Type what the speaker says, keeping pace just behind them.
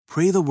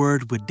Pray the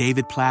Word with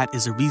David Platt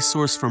is a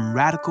resource from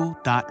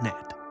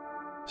Radical.net.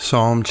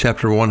 Psalm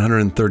chapter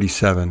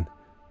 137,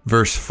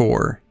 verse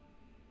 4.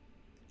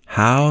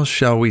 How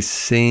shall we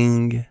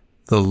sing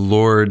the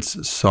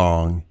Lord's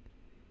song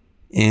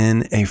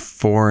in a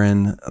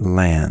foreign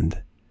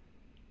land?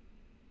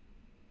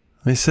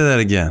 Let me say that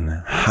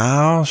again.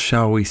 How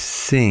shall we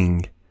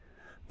sing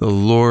the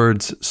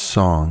Lord's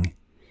song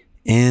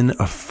in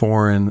a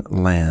foreign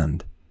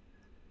land?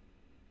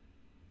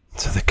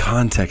 So the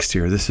context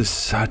here, this is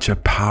such a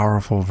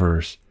powerful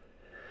verse.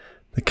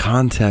 The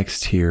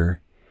context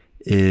here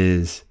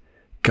is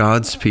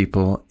God's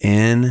people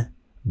in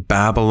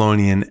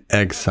Babylonian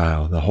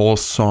exile. The whole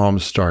psalm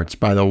starts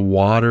by the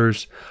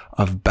waters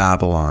of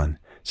Babylon.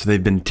 So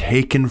they've been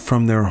taken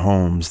from their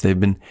homes. They've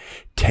been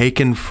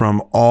taken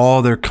from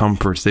all their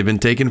comforts. They've been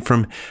taken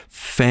from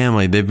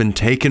family. They've been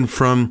taken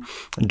from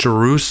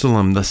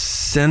Jerusalem, the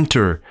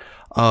center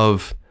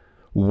of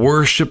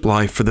worship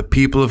life for the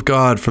people of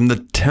God, from the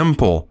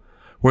temple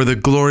where the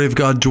glory of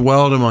God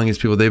dwelled among his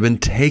people. They've been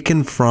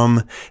taken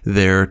from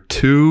there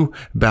to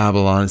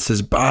Babylon. It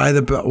says, by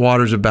the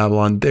waters of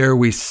Babylon, there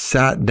we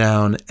sat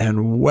down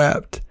and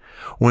wept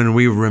when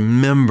we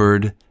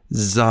remembered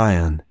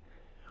Zion.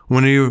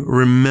 When we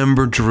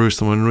remembered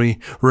Jerusalem, when we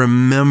were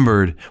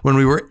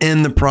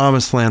in the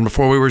promised land,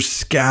 before we were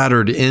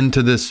scattered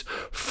into this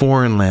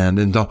foreign land.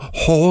 And the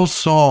whole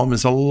psalm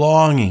is a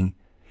longing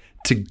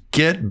to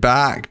get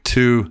back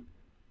to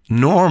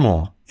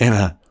normal in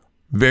a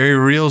very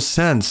real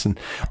sense. And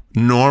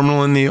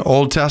normal in the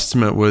Old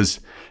Testament was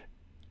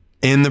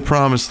in the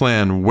promised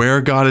land where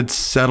God had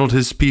settled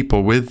his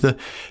people, with the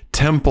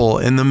temple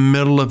in the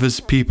middle of his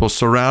people,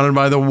 surrounded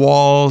by the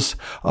walls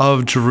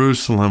of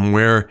Jerusalem,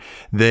 where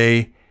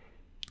they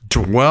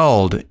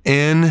dwelled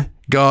in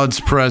God's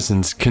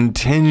presence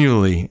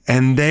continually.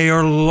 And they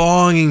are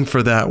longing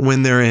for that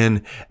when they're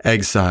in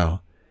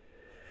exile.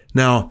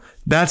 Now,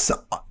 that's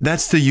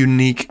the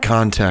unique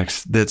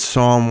context that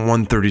Psalm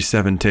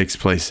 137 takes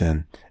place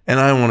in. And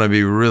I want to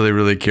be really,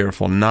 really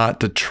careful not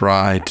to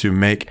try to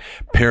make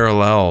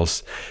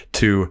parallels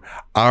to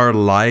our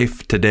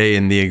life today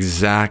in the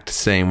exact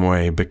same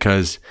way,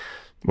 because,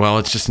 well,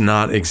 it's just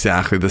not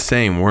exactly the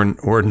same.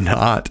 We're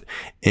not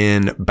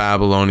in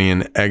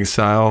Babylonian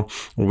exile.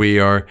 We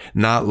are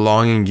not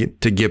longing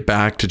to get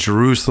back to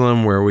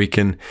Jerusalem, where we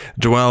can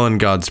dwell in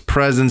God's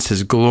presence,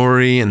 his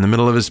glory in the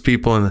middle of his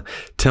people in the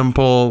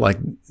temple, like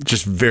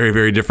just very,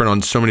 very different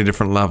on so many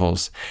different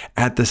levels.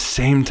 At the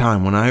same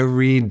time, when I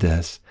read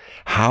this,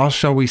 how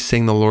shall we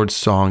sing the Lord's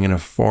song in a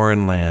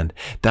foreign land?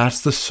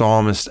 That's the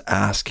psalmist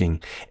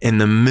asking. In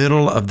the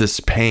middle of this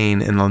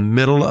pain, in the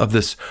middle of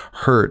this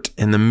hurt,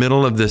 in the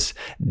middle of this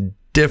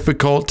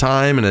difficult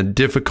time in a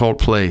difficult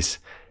place,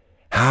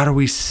 how do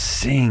we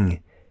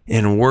sing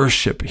in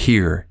worship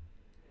here?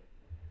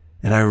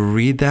 And I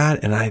read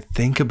that and I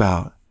think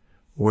about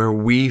where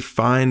we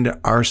find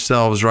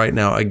ourselves right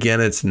now.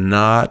 Again, it's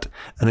not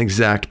an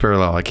exact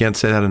parallel. I can't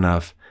say that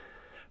enough.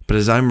 But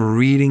as I'm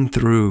reading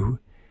through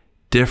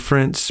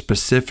different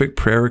specific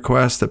prayer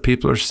requests that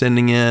people are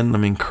sending in, let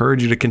me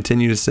encourage you to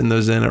continue to send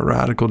those in at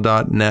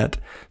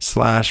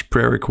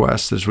radical.net/prayer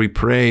requests as we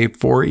pray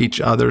for each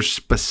other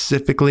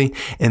specifically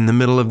in the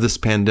middle of this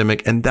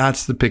pandemic. And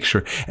that's the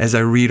picture as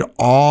I read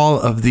all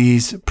of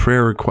these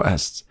prayer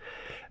requests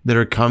that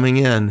are coming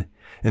in,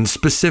 and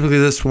specifically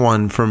this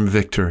one from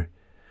Victor,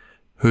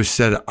 who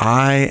said,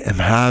 I am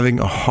having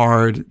a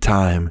hard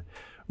time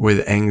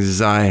with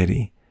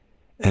anxiety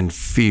and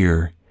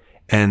fear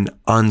and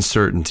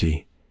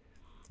uncertainty.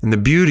 And the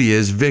beauty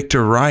is,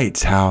 Victor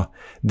writes how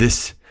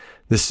this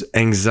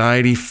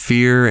anxiety,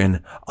 fear,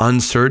 and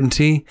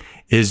uncertainty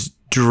is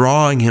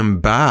drawing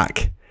him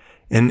back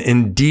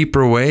in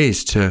deeper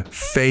ways to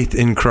faith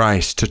in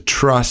Christ, to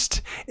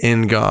trust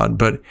in God.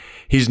 But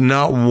he's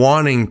not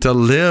wanting to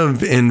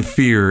live in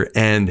fear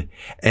and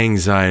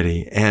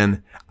anxiety.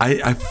 And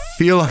I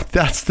feel like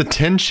that's the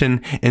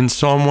tension in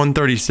Psalm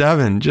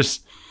 137,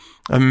 just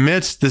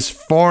amidst this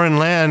foreign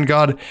land.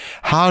 God,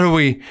 how do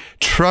we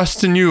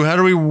trust in you? How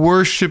do we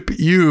worship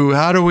you?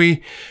 How do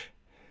we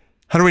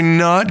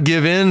not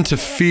give in to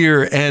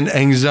fear and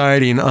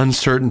anxiety and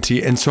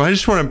uncertainty? And so I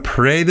just want to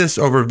pray this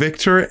over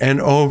Victor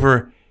and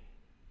over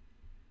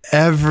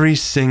every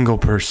single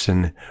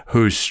person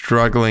who's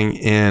struggling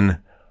in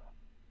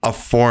a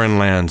foreign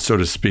land, so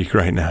to speak,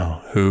 right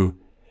now, who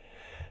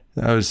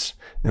I was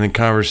in a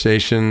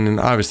conversation, and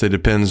obviously it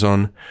depends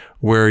on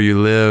where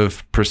you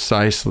live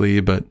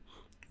precisely, but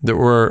that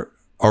we're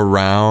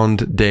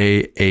around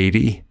day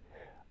 80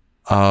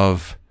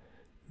 of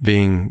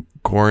being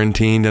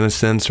quarantined in a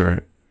sense,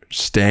 or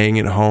staying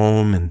at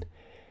home. And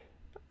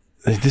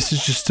this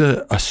is just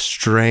a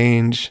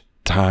strange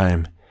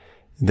time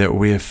that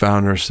we have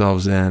found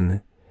ourselves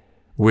in,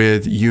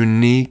 with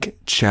unique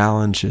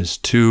challenges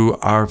to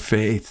our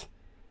faith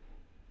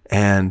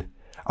and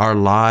our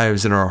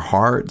lives and our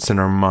hearts and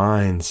our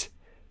minds.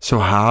 So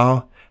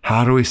how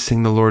do we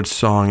sing the Lord's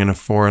song in a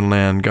foreign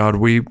land? God,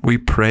 we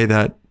pray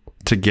that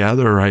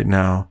together right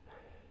now.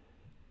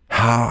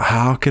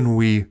 How can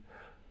we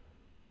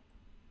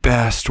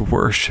best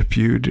worship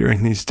you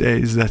during these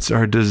days. That's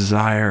our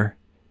desire.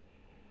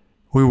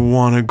 We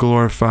want to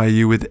glorify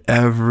you with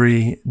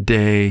every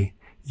day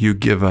you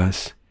give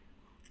us,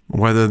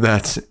 whether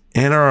that's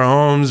in our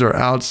homes or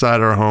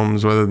outside our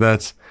homes, whether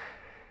that's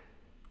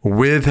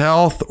with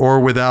health or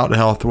without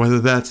health, whether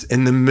that's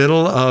in the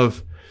middle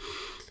of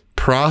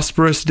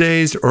prosperous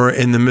days or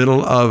in the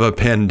middle of a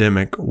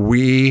pandemic.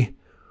 We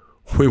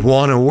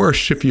want to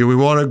worship you. We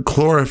want to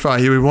glorify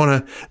you. We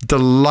want to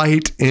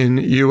delight in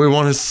you. We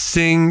want to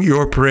sing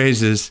your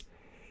praises.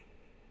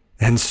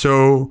 And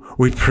so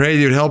we pray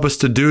you'd help us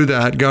to do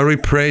that. God, we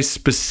pray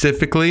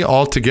specifically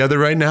all together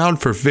right now. And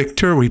for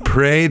Victor, we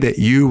pray that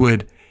you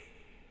would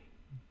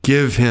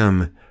give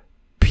him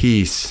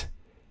peace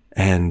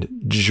and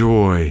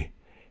joy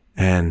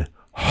and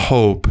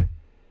hope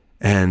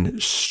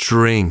and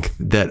strength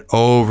that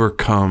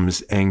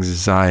overcomes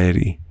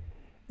anxiety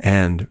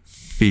and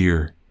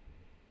fear.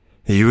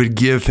 That you would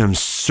give him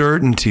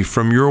certainty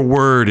from your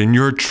word and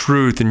your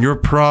truth and your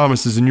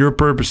promises and your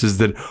purposes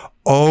that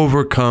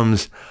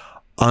overcomes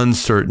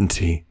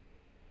uncertainty.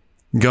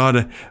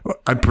 God,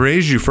 I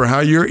praise you for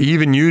how you're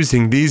even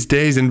using these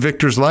days in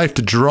Victor's life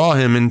to draw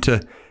him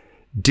into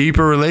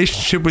deeper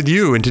relationship with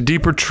you, into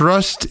deeper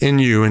trust in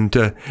you,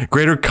 into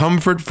greater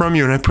comfort from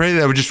you. And I pray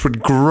that it just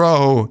would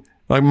grow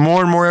like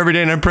more and more every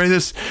day. And I pray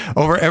this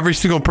over every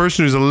single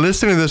person who's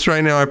listening to this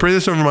right now. I pray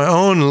this over my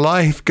own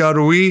life. God,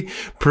 we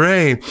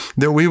pray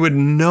that we would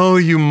know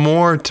you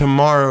more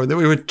tomorrow, that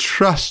we would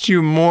trust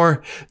you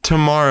more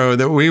tomorrow,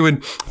 that we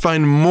would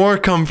find more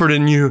comfort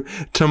in you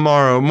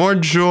tomorrow, more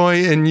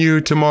joy in you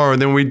tomorrow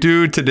than we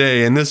do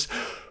today. In this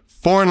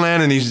foreign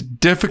land, in these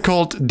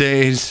difficult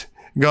days,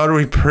 God,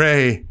 we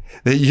pray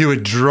that you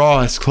would draw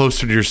us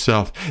closer to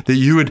yourself, that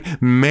you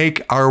would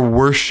make our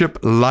worship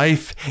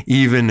life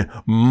even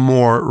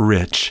more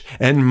rich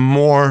and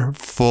more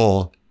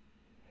full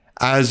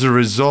as a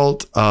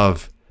result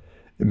of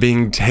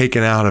being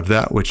taken out of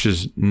that which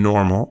is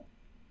normal.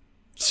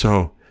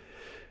 So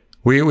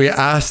we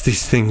ask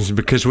these things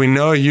because we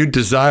know you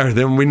desire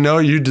them. We know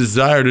you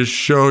desire to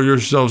show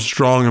yourself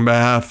strong on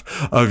behalf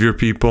of your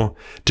people,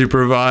 to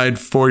provide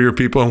for your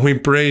people. And we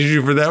praise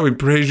you for that. We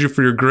praise you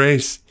for your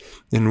grace.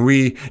 And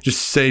we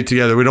just say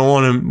together, we don't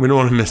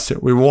want to miss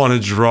it. We want to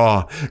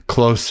draw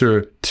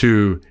closer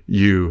to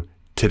you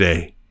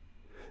today.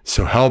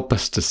 So help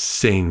us to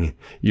sing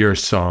your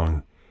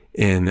song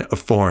in a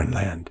foreign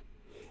land,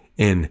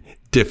 in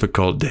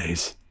difficult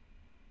days.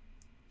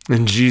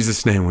 In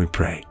Jesus' name we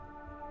pray.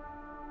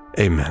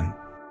 Amen.